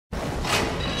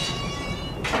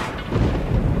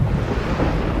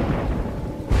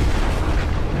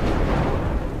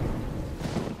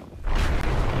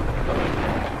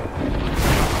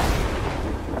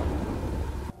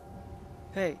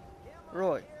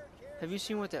Have you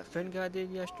seen what that Finn guy did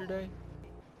yesterday?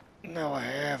 No, I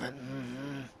haven't.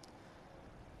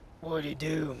 What'd he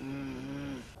do?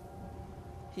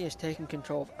 He has taken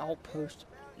control of Outpost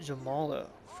Zimonja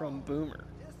from Boomer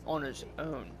on his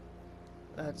own.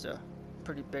 That's a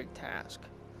pretty big task.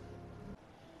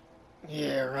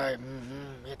 Yeah, right.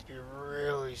 You have to be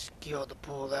really skilled to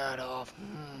pull that off.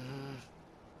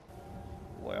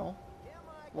 Well,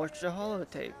 watch the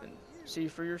holotape and see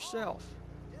for yourself.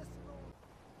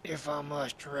 If I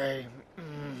must, Ray.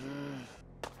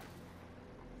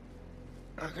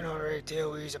 I can already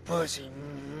tell he's a pussy.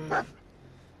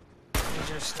 He's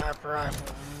just a sniper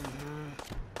rifle.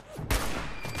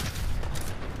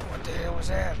 What the hell was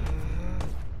that?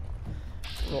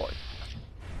 Roy,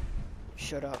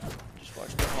 shut up. Just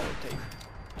watch the holotape.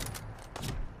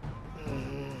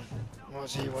 We'll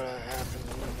see what happened.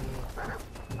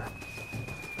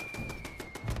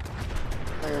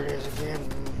 There it is again.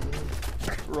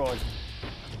 Roy,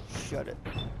 shut it.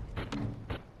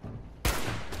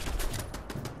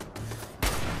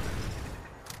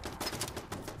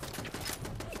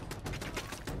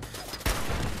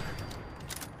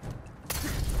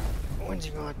 When's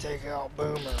he gonna take out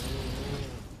Boomer?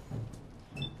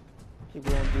 He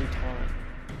will in due time.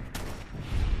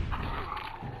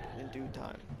 In due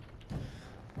time.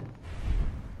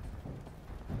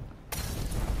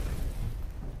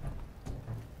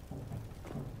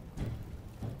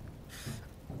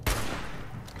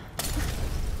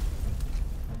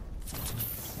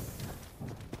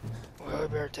 Well, we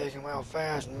better take him out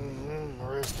fast,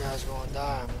 or this guy's gonna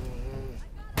die.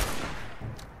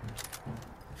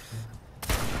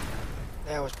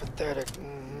 That was pathetic.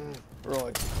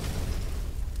 Roy,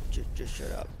 just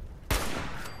shut up.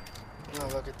 Oh,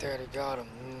 look at that, he got him.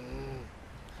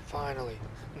 Finally.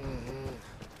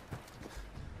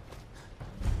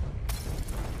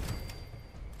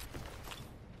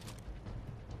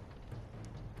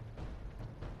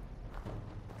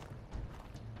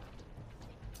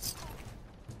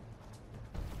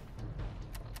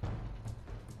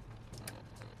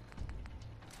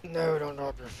 No, don't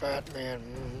drop your fat man.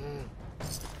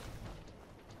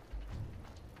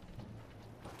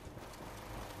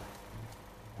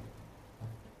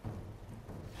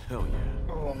 Hell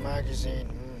yeah. Oh, a magazine.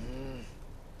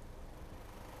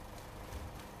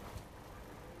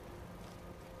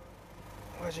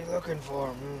 What's he looking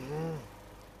for?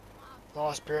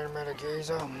 Lost Pyramid of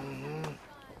Giza.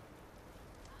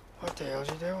 What the hell's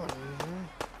he doing?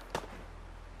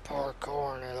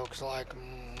 Parkour, it looks like.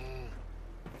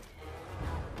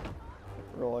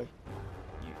 Roy,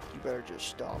 you better just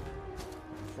stop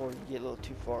before you get a little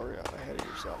too far ahead of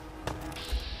yourself.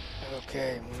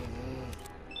 Okay.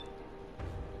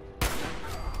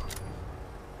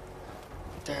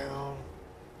 Down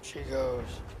she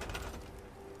goes.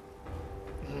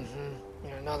 And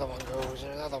another one goes,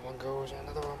 and another one goes, and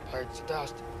another one bites the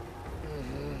dust.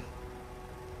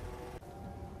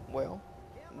 Well,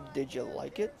 did you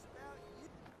like it?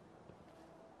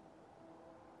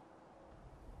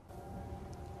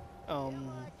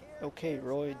 Okay,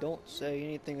 Roy, don't say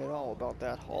anything at all about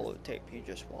that holotape you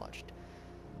just watched.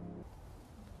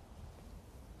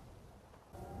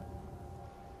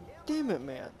 Damn it,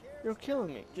 man. You're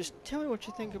killing me. Just tell me what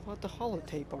you think about the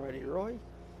holotape already, Roy.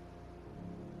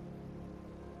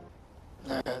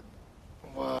 That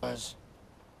was...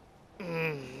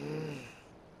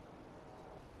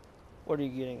 What are you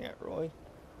getting at, Roy?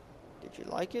 Did you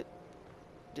like it?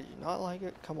 Did you not like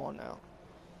it? Come on now.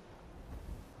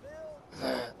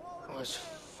 That was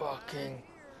fucking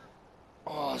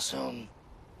awesome.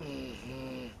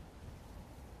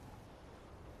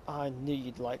 I knew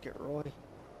you'd like it, Roy.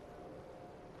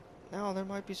 Now there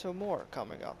might be some more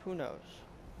coming up. Who knows?